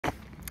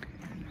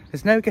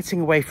There's no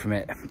getting away from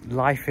it.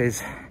 Life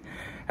is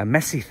a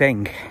messy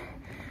thing.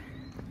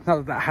 Not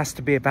that that has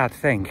to be a bad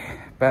thing,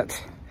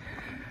 but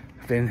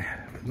I've been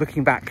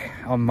looking back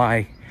on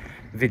my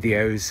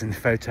videos and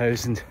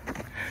photos and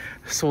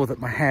saw that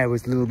my hair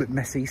was a little bit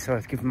messy, so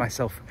I've given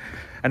myself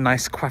a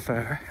nice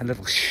coiffure, a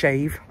little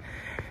shave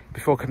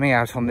before coming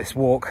out on this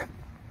walk.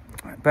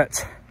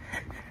 But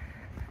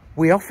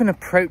we often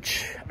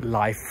approach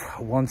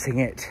life wanting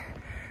it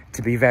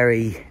to be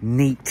very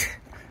neat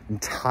and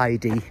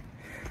tidy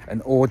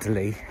and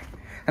orderly,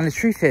 and the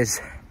truth is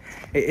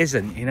it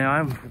isn't. You know,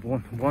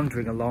 I'm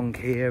wandering along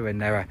here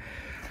and there are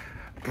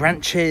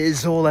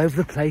branches all over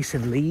the place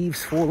and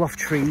leaves fall off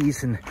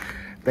trees and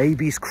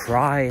babies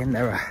cry and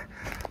there are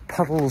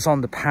puddles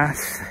on the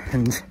path,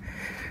 and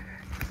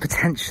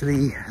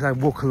potentially as I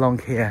walk along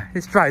here,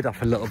 it's dried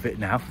off a little bit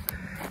now,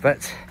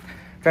 but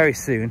very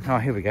soon, oh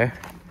here we go,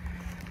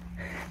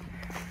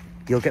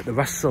 you'll get the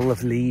rustle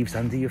of leaves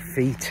under your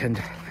feet and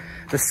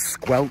the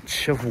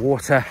squelch of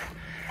water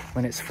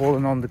when it's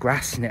fallen on the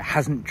grass and it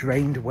hasn't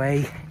drained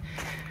away.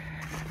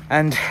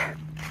 And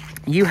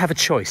you have a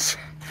choice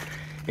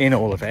in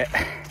all of it,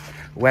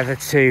 whether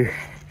to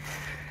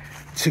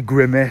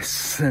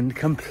grimace and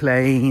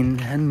complain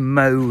and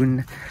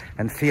moan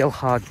and feel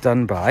hard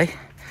done by,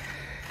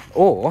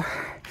 or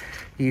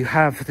you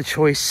have the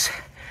choice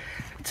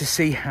to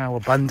see how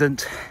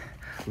abundant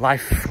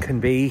life can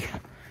be.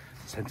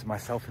 Center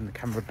myself in the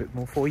camera a bit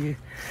more for you.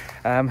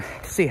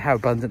 See how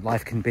abundant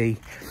life can be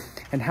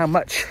and how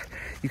much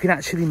you can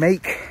actually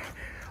make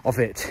of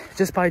it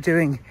just by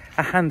doing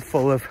a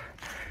handful of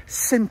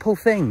simple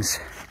things.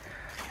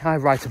 I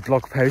write a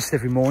blog post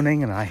every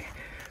morning and I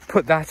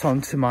put that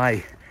onto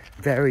my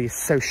various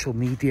social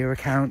media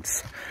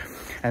accounts,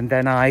 and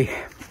then I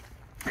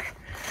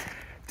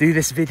do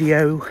this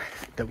video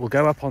that will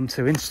go up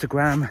onto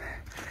Instagram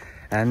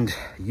and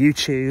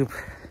YouTube.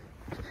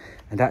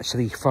 And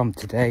actually from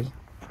today,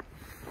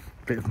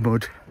 a bit of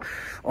mud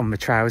on my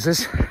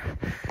trousers.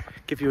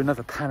 Give you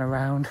another pan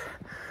around.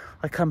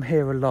 I come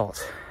here a lot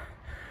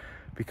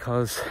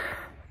because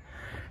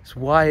it's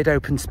wide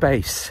open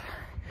space,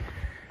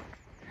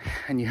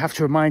 and you have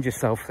to remind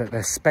yourself that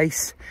there's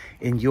space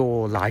in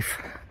your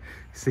life.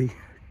 See,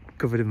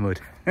 covered in mud.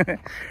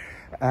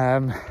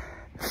 To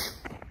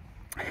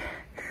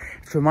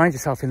remind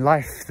yourself in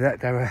life that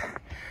there are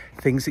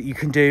things that you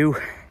can do,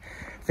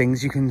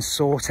 things you can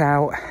sort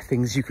out,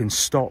 things you can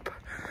stop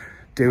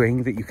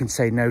doing, that you can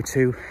say no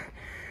to,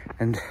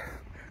 and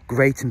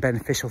great and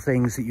beneficial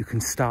things that you can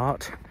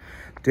start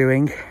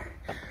doing.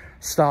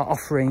 Start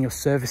offering your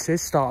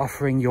services, start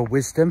offering your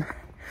wisdom.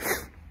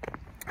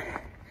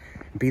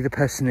 Be the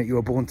person that you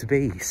were born to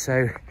be.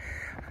 So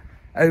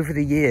over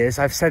the years,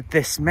 I've said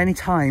this many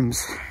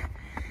times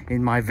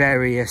in my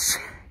various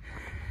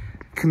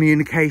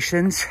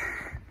communications,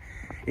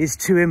 is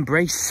to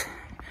embrace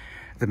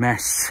the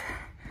mess.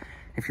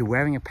 If you're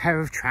wearing a pair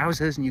of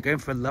trousers and you're going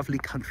for a lovely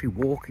country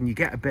walk and you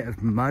get a bit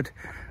of mud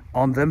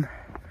on them,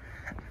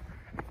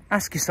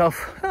 ask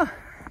yourself, oh,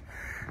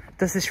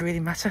 does this really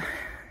matter?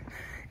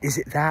 Is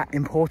it that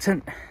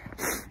important?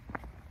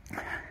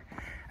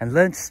 And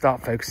learn to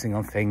start focusing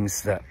on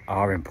things that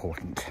are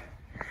important,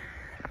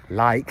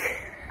 like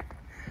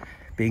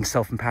being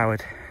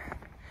self-empowered,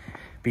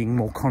 being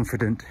more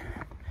confident,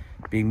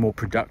 being more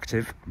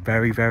productive,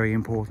 very, very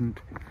important.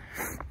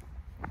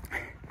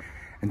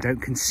 And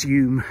don't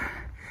consume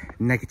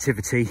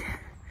negativity.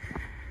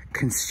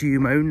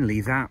 Consume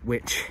only that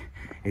which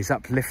is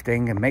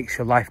uplifting and makes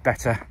your life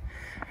better,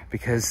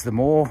 because the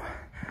more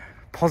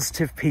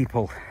positive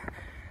people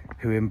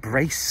who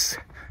embrace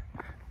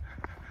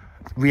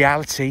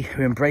reality,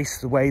 who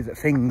embrace the way that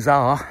things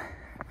are,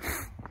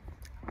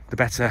 the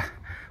better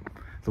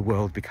the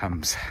world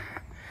becomes.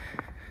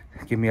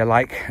 Give me a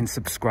like and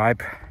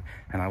subscribe,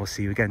 and I will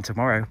see you again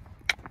tomorrow.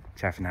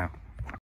 Ciao for now.